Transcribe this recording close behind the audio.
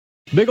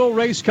Big old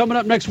race coming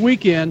up next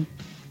weekend.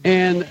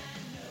 And,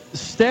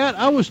 Stat,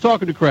 I was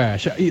talking to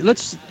Crash.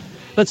 Let's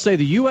say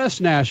the U.S.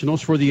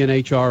 Nationals for the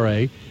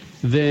NHRA,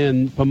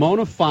 then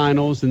Pomona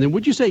Finals, and then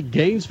would you say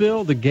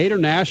Gainesville, the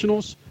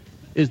Gatornationals,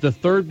 is the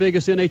third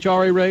biggest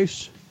NHRA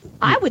race?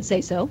 I would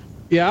say so.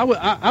 Yeah,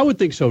 I would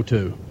think so,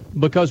 too.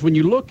 Because when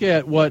you look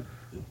at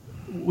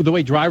the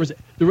way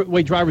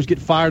drivers get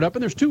fired up,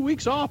 and there's 2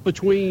 weeks off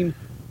between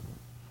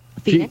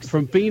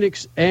from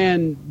Phoenix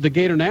and the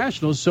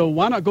Gatornationals, so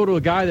why not go to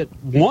a guy that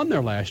won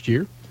there last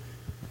year?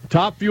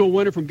 Top Fuel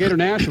winner from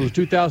Gatornationals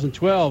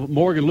 2012,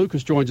 Morgan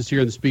Lucas joins us here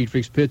in the Speed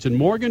Freaks pits. And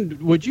Morgan,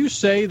 would you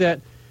say that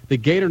the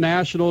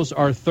Gatornationals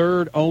are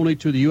third only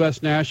to the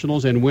U.S.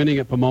 Nationals and winning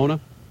at Pomona?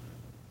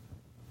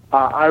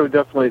 I would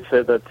definitely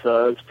say that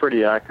it's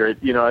pretty accurate.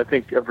 You know, I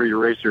think every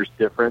racer is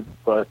different,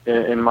 but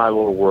in my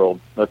little world,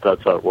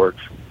 that's how it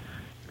works.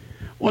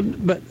 Well,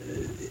 but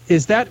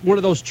is that one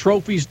of those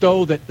trophies,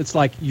 though, that it's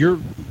like your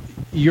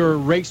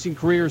racing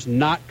career is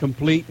not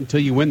complete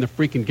until you win the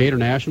freaking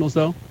Gatornationals,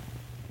 though?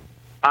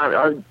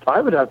 I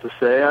would have to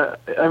say,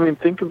 I mean,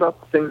 think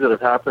about the things that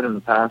have happened in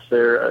the past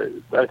there.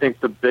 I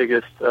think the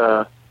biggest,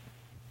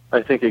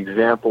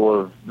 example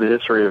of the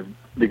history of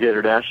the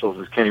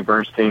Gatornationals is Kenny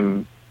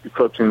Bernstein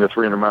eclipsing the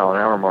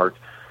 300-mile-an-hour mark.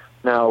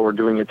 Now we're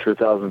doing it to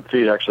 1,000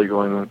 feet, actually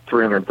going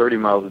 330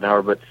 miles an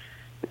hour. But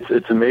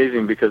it's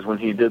amazing because when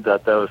he did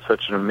that was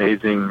such an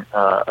amazing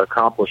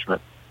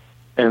accomplishment.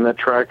 And that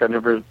track, I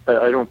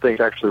don't think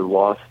actually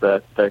lost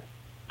that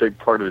big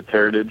part of its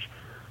heritage.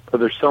 But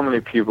there's so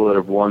many people that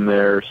have won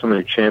there, so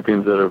many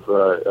champions that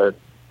have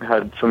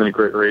had so many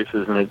great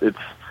races, and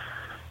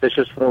it's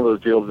just one of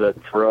those deals that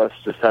for us,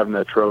 just having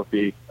that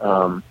trophy,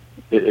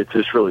 it's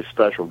just really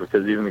special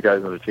because even the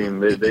guys on the team,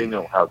 they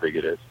know how big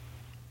it is.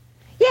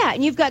 Yeah,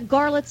 and you've got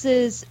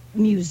Garlitz's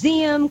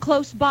museum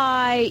close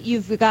by.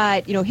 You've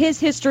got, his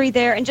history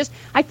there. And just,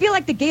 I feel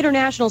like the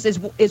Gatornationals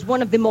is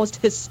one of the most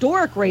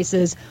historic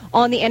races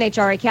on the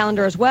NHRA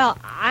calendar as well.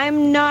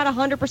 I'm not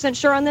 100%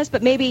 sure on this,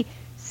 but maybe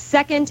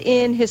second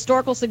in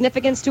historical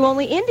significance to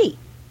only Indy.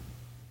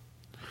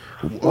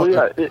 Well,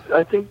 yeah,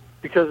 I think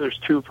because there's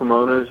two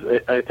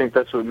Pomonas, I think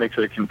that's what makes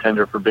it a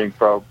contender for being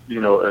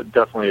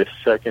definitely a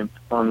second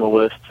on the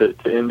list to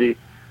Indy.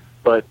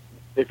 But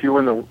if you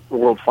win the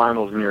World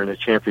Finals and you're in a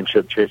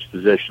championship chase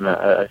position,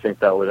 I think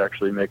that would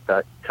actually make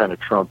that kind of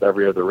trump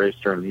every other race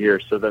during the year.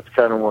 So that's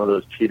kind of one of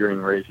those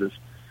teetering races.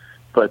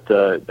 But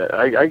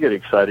I get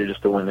excited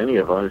just to win any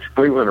of them. If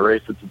we win a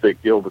race, it's a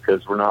big deal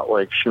because we're not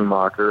like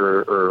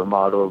Schumacher or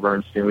Amato or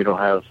Bernstein. We don't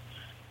have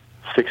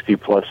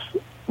 60-plus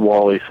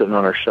Wally sitting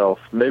on our shelf.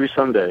 Maybe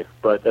someday,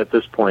 but at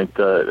this point,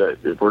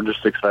 we're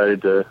just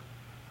excited to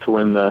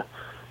win the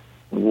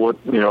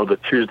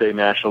Tuesday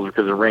Nationals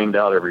because it rained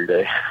out every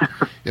day.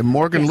 And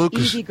Morgan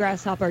Lucas, easy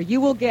grasshopper.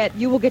 You will get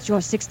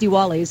your 60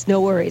 Wallies,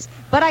 no worries.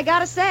 But I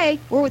gotta say,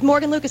 we're with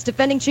Morgan Lucas,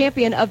 defending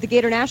champion of the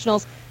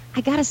Gatornationals.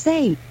 I gotta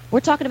say,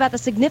 we're talking about the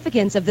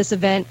significance of this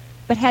event,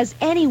 but has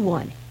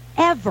anyone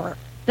ever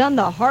done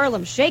the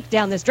Harlem Shake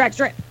down this drag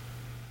strip?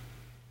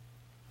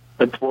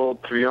 Well,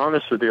 to be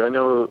honest with you, I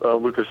know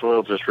Lucas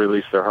Oil just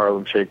released their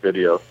Harlem Shake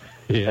video.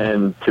 Yeah.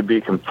 And to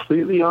be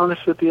completely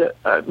honest with you,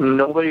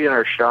 nobody in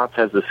our shop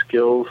has the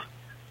skills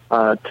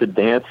to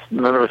dance.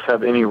 None of us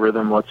have any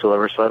rhythm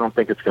whatsoever, so I don't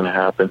think it's going to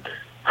happen.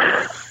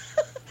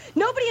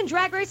 Nobody in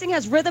drag racing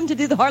has rhythm to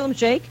do the Harlem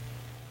Shake?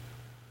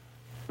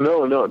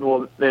 No.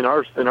 Well, in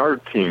our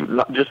team,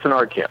 not just in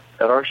our camp.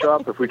 At our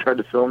shop, if we tried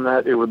to film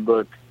that, it would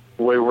look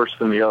way worse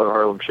than the other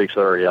Harlem Shakes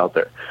that are already out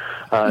there.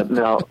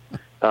 Now,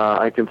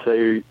 I can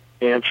say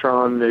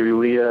Antron, maybe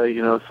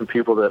Leah, some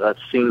people that I've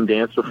seen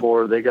dance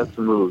before, they got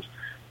some moves.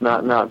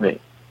 Not me.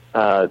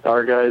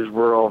 Our guys,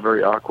 we're all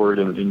very awkward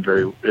and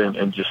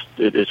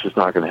it's just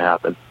not going to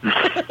happen.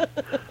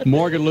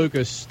 Morgan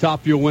Lucas,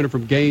 Top Fuel winner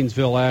from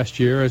Gainesville last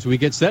year. As we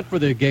get set for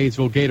the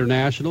Gainesville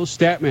Gatornationals,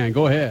 Statman,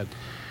 go ahead.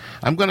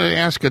 I'm going to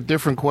ask a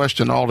different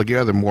question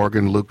altogether,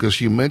 Morgan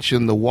Lucas. You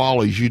mentioned the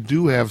Wallies. You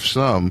do have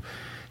some,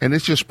 and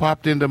it's just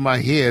popped into my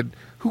head.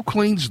 Who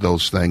cleans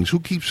those things? Who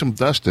keeps them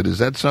dusted? Is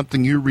that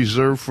something you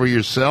reserve for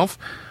yourself,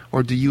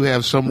 or do you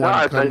have someone?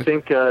 No, I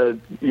think letting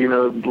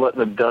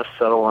the dust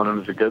settle on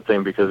them is a good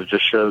thing because it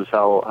just shows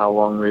how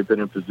long they've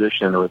been in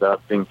position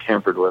without being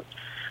tampered with.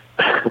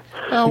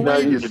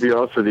 To be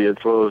honest with you,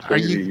 it's one of those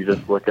things you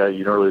just look at.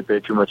 You don't really pay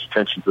too much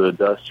attention to the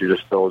dust. You're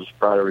just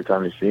proud every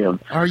time you see them.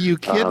 Are you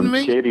kidding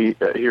me? Katie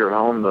here at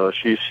home, though,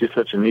 she's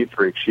such a neat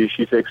freak. She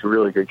takes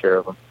really good care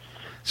of them.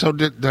 So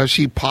does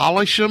she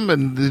polish them?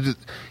 And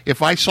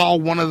if I saw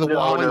one of the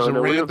Wallies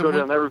and we don't go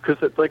down there because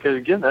it's like,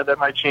 again, that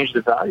might change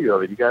the value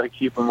of it. You got to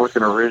keep them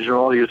looking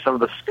original. You have some of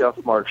the scuff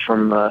marks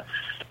from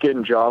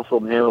getting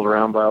jostled and handled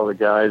around by all the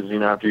guys.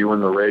 After you win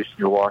the race,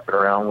 you're walking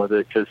around with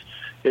it because.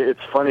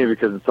 It's funny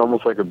because it's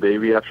almost like a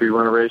baby after you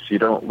win a race. You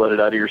don't let it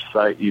out of your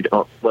sight. You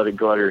don't let it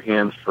go out of your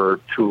hands for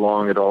too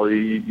long at all.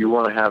 You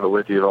want to have it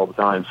with you all the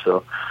time.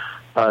 So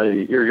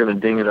you're going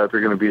to ding it up.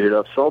 You're going to beat it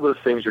up. So all those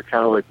things are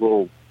kind of like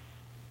little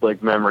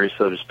memories,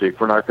 so to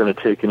speak. We're not going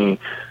to take any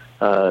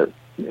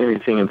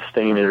anything and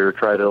stain it or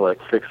try to like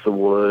fix the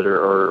wood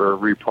or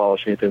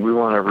repolish anything. We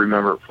want to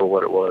remember it for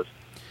what it was.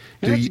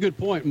 And that's a good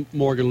point,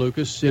 Morgan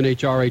Lucas,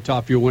 NHRA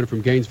Top Fuel winner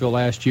from Gainesville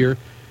last year.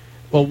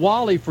 Well,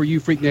 Wally, for you,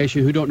 Freak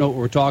Nation, who don't know what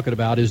we're talking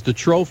about, is the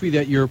trophy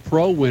that your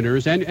pro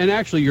winners and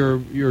actually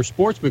your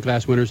sportsman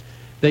class winners,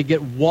 they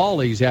get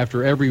Wallies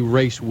after every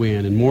race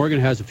win, and Morgan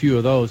has a few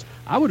of those.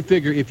 I would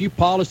figure if you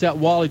polish that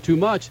Wally too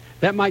much,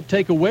 that might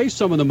take away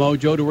some of the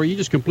mojo to where you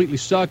just completely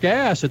suck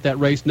ass at that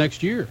race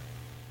next year.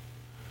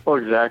 Well,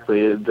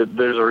 exactly.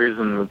 There's a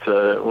reason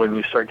that when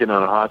you start getting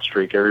on a hot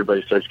streak,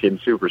 everybody starts getting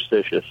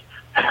superstitious.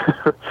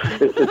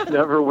 It's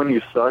never when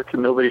you suck.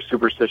 Nobody's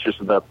superstitious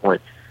at that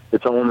point.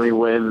 It's only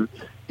when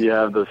you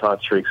have those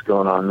hot streaks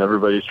going on.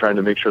 Everybody's trying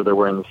to make sure they're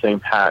wearing the same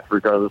hat,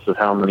 regardless of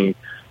how many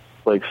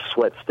like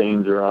sweat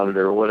stains are on it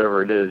or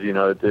whatever it is. You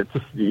know, it's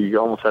you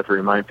almost have to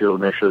remind people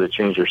to make sure they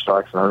change their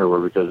socks and underwear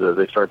because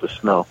they start to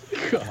smell.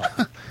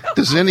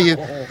 Does any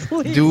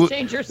Please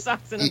change your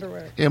socks and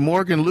underwear? Yeah,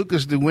 Morgan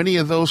Lucas, do any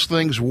of those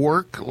things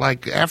work?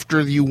 Like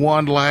after you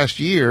won last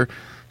year,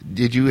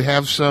 did you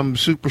have some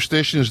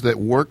superstitions that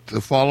worked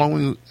the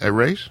following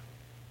race?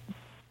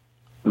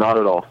 Not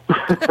at all.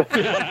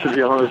 To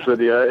be honest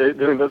with you,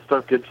 when that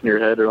stuff gets in your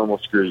head, it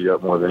almost screws you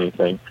up more than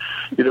anything.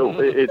 You know,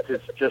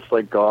 it's just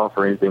like golf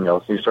or anything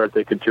else. You start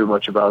thinking too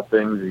much about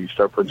things, and you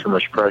start putting too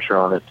much pressure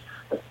on it,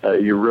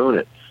 you ruin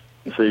it.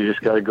 So you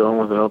just got to go in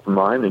with an open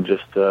mind and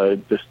just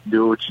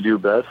do what you do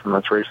best, and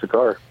let's race the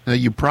car. Now,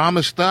 you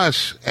promised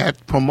us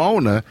at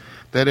Pomona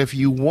that if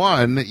you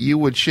won, you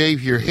would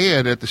shave your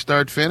head at the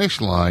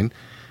start-finish line.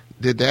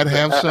 Did that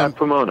have some? At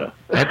Pomona.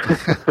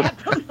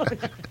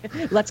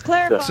 Let's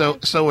clarify.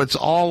 So it's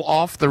all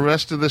off the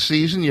rest of the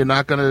season. You're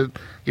not gonna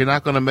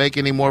make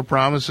any more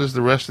promises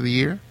the rest of the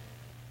year.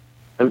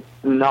 And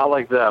not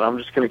like that. I'm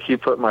just going to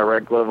keep putting my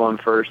red glove on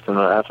first, and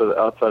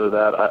outside of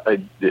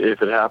that,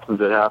 if it happens,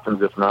 it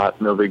happens. If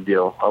not, no big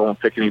deal. I won't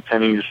pick any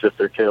pennies if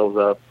their tail's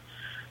up.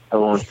 I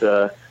won't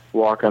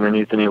walk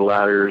underneath any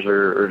ladders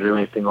or do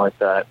anything like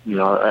that. You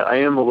know, I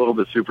am a little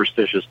bit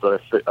superstitious,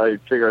 but I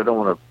figure I don't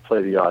want to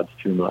play the odds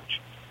too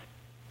much.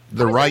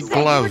 The right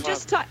glove.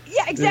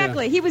 Yeah,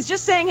 exactly. Yeah. He was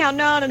just saying how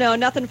no,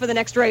 nothing for the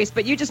next race.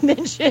 But you just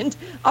mentioned,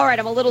 all right,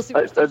 I'm a little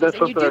superstitious. That's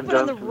and you do I've put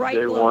on done the right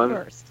day glove one.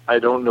 First. I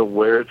don't know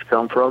where it's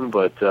come from,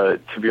 but to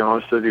be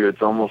honest with you,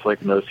 it's almost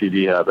like an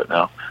OCD habit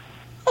now.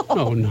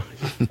 Oh, no.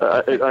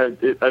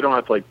 I don't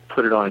have to like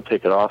put it on and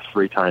take it off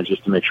 3 times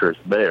just to make sure it's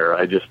there.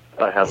 I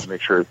have to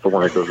make sure it's the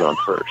one that goes on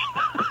first.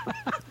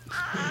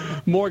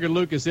 Morgan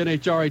Lucas,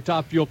 NHRA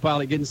Top Fuel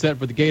pilot, getting set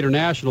for the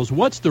Gatornationals.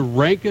 What's the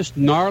rankest,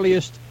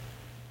 gnarliest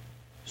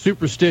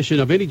superstition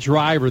of any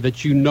driver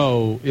that you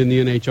know in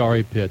the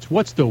NHRA pits?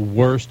 What's the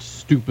worst,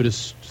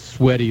 stupidest,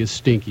 sweatiest,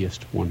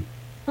 stinkiest one?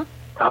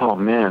 Oh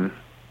man,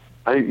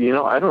 I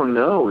don't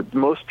know.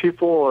 Most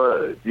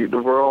people,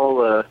 we're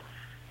all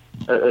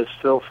as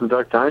Phil from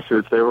Duck Dynasty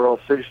would say, we're all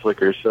city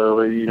slickers. So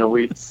we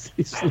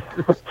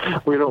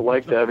we don't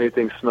like to have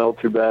anything smell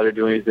too bad or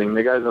do anything.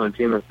 The guys on the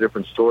team, that's a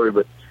different story.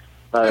 But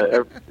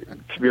to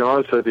be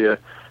honest with you,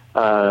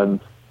 I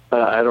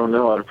don't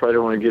know. I probably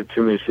don't want to give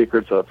too many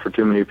secrets up for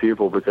too many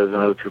people because then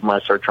other people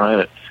might start trying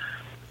it.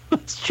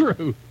 That's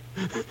true.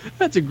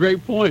 That's a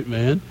great point,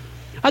 man.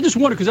 I just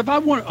wonder, because I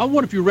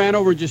wonder if you ran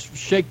over and just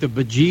shake the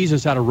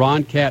bejesus out of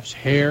Ron Cap's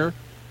hair,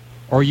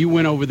 or you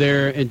went over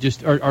there and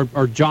just,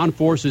 or John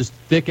Force's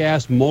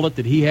thick-ass mullet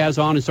that he has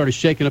on and started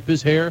shaking up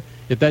his hair,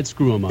 if that'd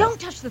screw him up.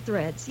 Don't touch the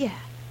threads, yeah.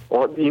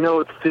 Well,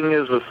 the thing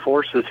is with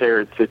Force's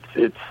hair,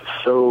 it's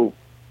so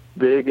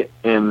big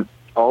and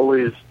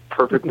always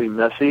perfectly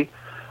messy.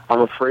 I'm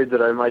afraid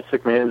that I might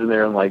stick my hands in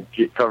there and like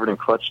get covered in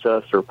clutch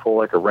dust or pull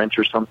like a wrench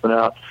or something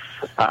out.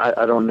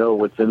 I don't know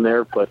what's in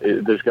there, but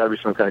there's got to be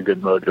some kind of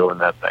good mojo in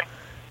that thing.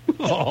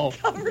 Oh.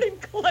 Covered in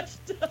clutch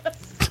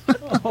dust.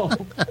 Oh.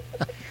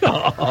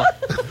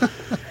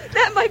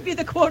 That might be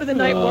the quote of the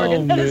night,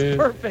 Morgan. That is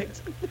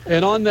perfect.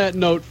 And on that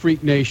note,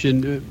 Freak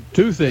Nation,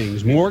 2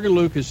 things. Morgan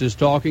Lucas is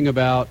talking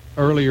about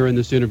earlier in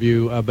this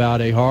interview about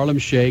a Harlem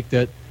Shake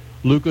that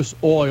Lucas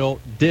Oil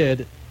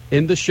did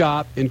in the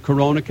shop in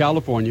Corona,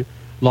 California.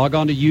 Log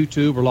on to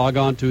YouTube or log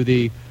on to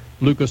the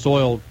Lucas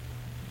Oil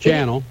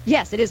channel.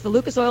 Yes, it is the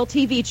Lucas Oil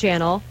TV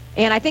channel.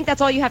 And I think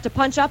that's all you have to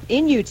punch up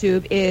in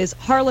YouTube is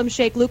Harlem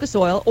Shake Lucas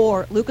Oil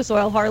or Lucas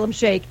Oil Harlem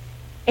Shake.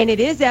 And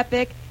it is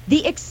epic.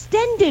 The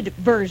extended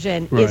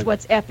version is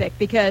what's epic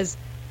because,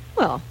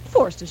 well,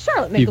 Forrest and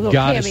Charlotte make a little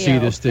cameo. You've got to see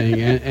this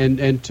thing.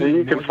 And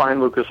you can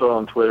find Lucas Oil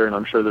on Twitter, and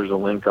I'm sure there's a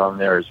link on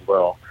there as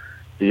well.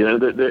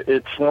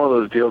 It's one of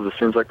those deals. It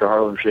seems like the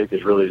Harlem Shake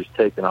is really just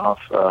taken off.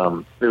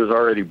 It was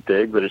already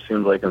big, but it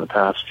seems like in the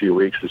past few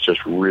weeks it's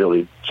just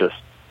really just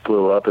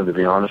blew up. And to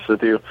be honest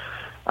with you,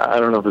 I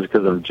don't know if it's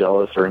because I'm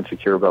jealous or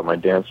insecure about my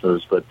dance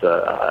moves, but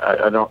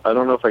I don't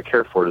know if I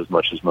care for it as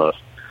much as most.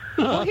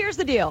 Well, here's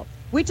the deal.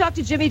 We talked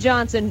to Jimmy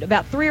Johnson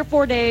about 3 or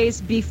 4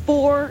 days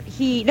before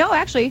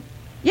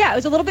Yeah, it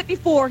was a little bit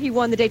before he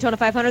won the Daytona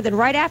 500, then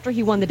right after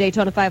he won the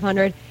Daytona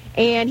 500.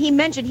 And he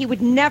mentioned he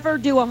would never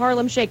do a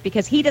Harlem Shake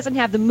because he doesn't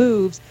have the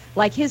moves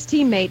like his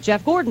teammate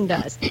Jeff Gordon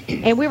does.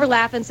 And we were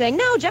laughing, saying,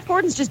 no, Jeff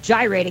Gordon's just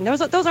gyrating.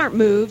 Those aren't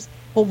moves.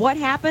 Well, what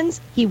happens?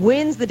 He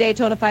wins the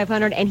Daytona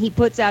 500, and he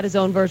puts out his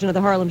own version of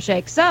the Harlem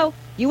Shake. So,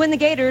 you win the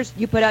Gators,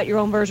 you put out your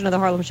own version of the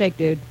Harlem Shake,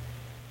 dude.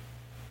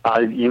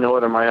 You know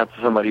what? I might have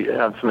somebody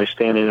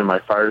standing in my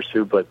fire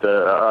suit, but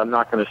I'm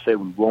not going to say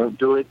we won't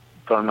do it,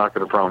 but I'm not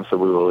going to promise that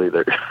we will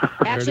either.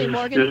 Actually,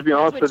 Morgan, just to be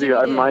honest with you,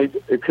 I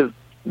might, because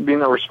being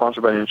that we're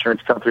sponsored by an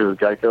insurance company with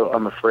Geico,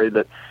 I'm afraid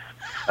that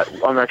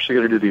I'm actually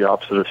going to do the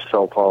opposite of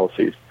sell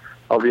policies.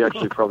 I'll be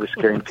actually probably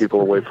scaring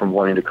people away from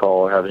wanting to call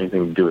or have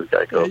anything to do with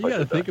Geico. Yeah, you got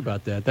to think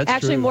about that. That's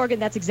actually, true. Morgan,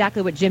 that's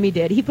exactly what Jimmy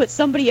did. He put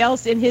somebody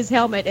else in his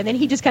helmet, and then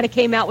he just kind of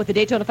came out with the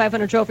Daytona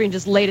 500 trophy and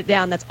just laid it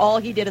down. That's all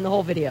he did in the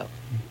whole video.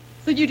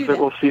 So you do that.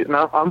 Well, see,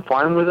 now I'm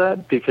fine with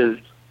that because,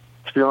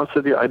 to be honest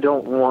with you, I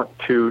don't want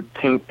to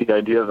taint the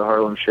idea of the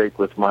Harlem Shake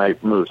with my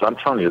moves. I'm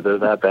telling you, they're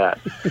that bad.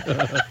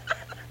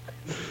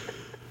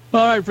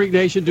 All right, Freak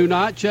Nation, do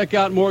not check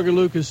out Morgan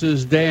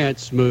Lucas's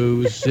dance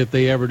moves if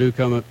they ever do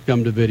come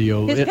to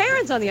video. His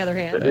parents, on the other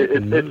hand.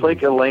 It's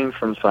like Elaine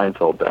from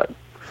Seinfeld, Dad.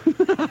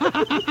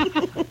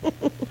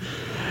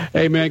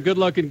 Hey, man, good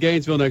luck in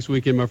Gainesville next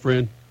weekend, my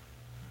friend.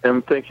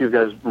 And thank you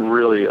guys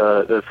really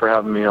for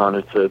having me on.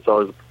 It's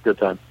always a good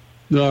time.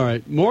 All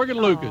right. Morgan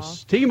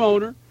Lucas, team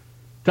owner,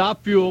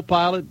 Top Fuel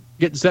pilot,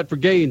 getting set for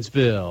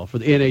Gainesville for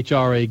the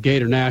NHRA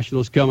Gator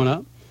Nationals coming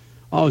up.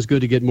 Always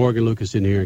good to get Morgan Lucas in here.